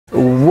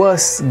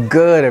What's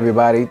good,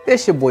 everybody?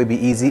 This your boy Be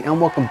Easy,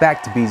 and welcome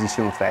back to BZ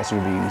Shoe and Fashion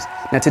Reviews.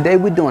 Now today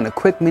we're doing a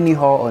quick mini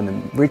haul on the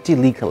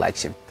Richiele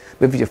collection.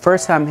 But if it's your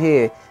first time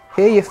here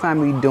you'll find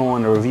me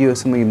doing a review of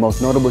some of your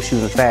most notable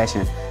shoes in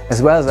fashion,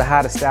 as well as a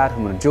how to style the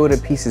majority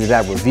of the pieces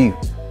that I review.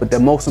 But the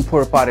most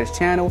important part of this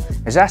channel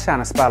is I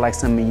shine a spotlight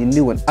some of your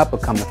new and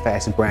up-and-coming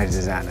fashion brand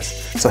designers.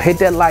 So hit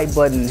that like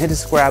button, hit the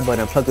subscribe button,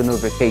 and plug the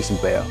notification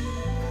bell.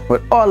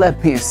 With all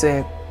that being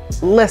said,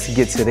 let's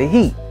get to the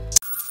heat.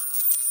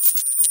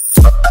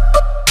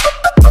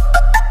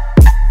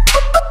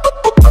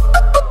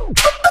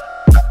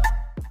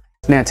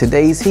 Now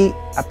today's heat,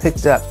 I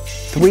picked up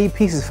 3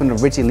 pieces from the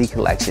Richiele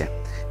collection.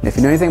 And if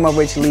you know anything about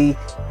Richiele,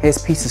 his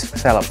pieces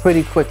sell out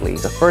pretty quickly.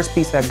 The first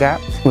piece I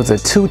got was a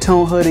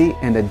 2-tone hoodie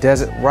in the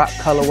Desert Rock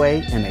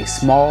colorway in a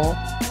small.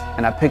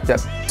 And I picked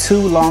up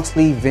 2 long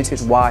sleeve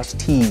vintage wash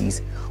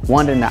tees,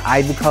 one in the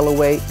Ivy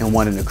colorway and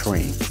one in the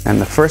cream. And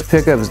the first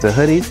pickup is the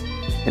hoodie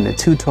in the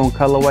 2-tone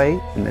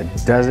colorway in the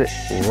Desert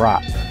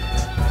Rock.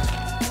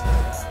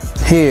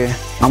 Here,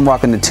 I'm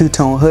rocking the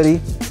 2-tone hoodie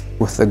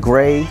with the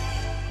gray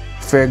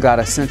Fair got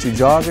Essential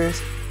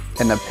joggers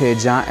and a pair of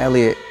John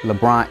Elliott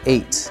Lebron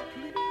 8s.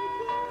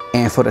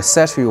 And for the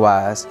accessory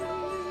wise,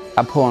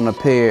 I put on a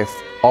pair of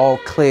all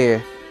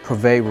clear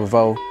Privé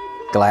Revaux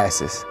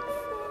glasses.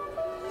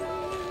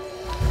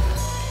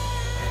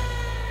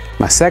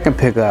 My second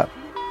pickup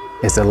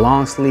is a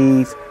long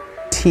sleeve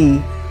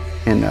tee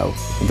in a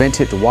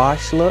vintage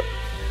wash look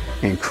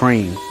in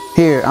cream.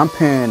 Here I'm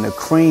pairing the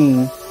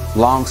cream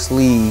long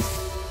sleeve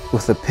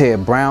with a pair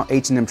of brown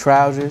H&M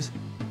trousers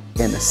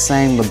and the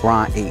same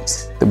Lebron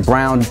 8s. The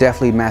brown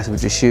definitely matches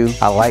with your shoe.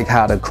 I like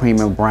how the cream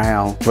and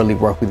brown really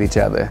work with each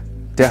other.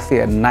 Definitely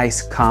a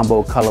nice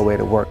combo colorway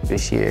to work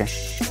this year.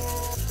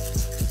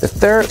 The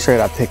third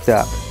shirt I picked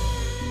up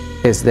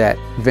is that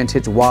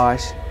vintage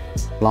wash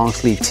long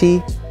sleeve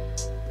tee,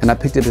 and I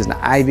picked it as an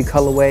Ivy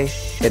colorway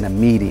in a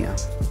medium.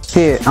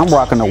 Here I'm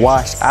rocking the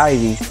washed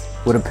Ivy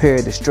with a pair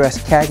of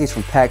distressed khakis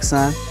from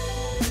PacSun,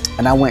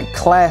 and I went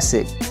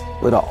classic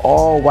with an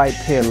all white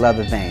pair of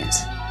leather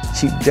Vans.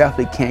 You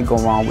definitely can't go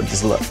wrong with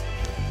this look.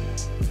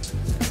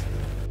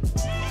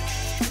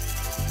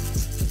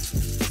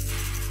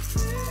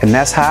 And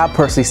that's how I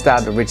personally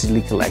styled the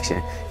Richiele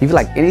collection. If you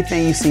like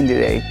anything you've seen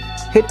today,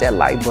 hit that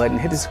like button,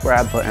 hit the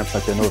subscribe button, and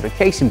click the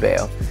notification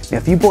bell. Now,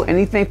 if you bought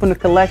anything from the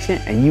collection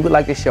and you would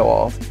like to show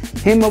off,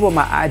 hit me up on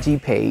my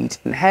IG page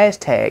and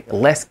hashtag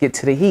Let's Get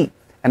to the Heat,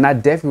 and I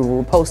definitely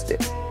will repost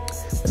it.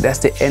 But that's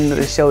the end of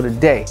the show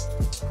today.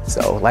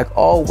 So, like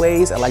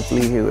always, I like to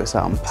leave you with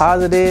something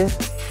positive.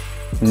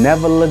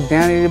 Never look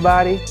down at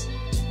anybody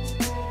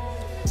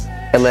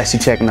unless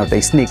you're checking out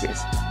their sneakers.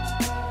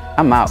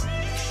 I'm out.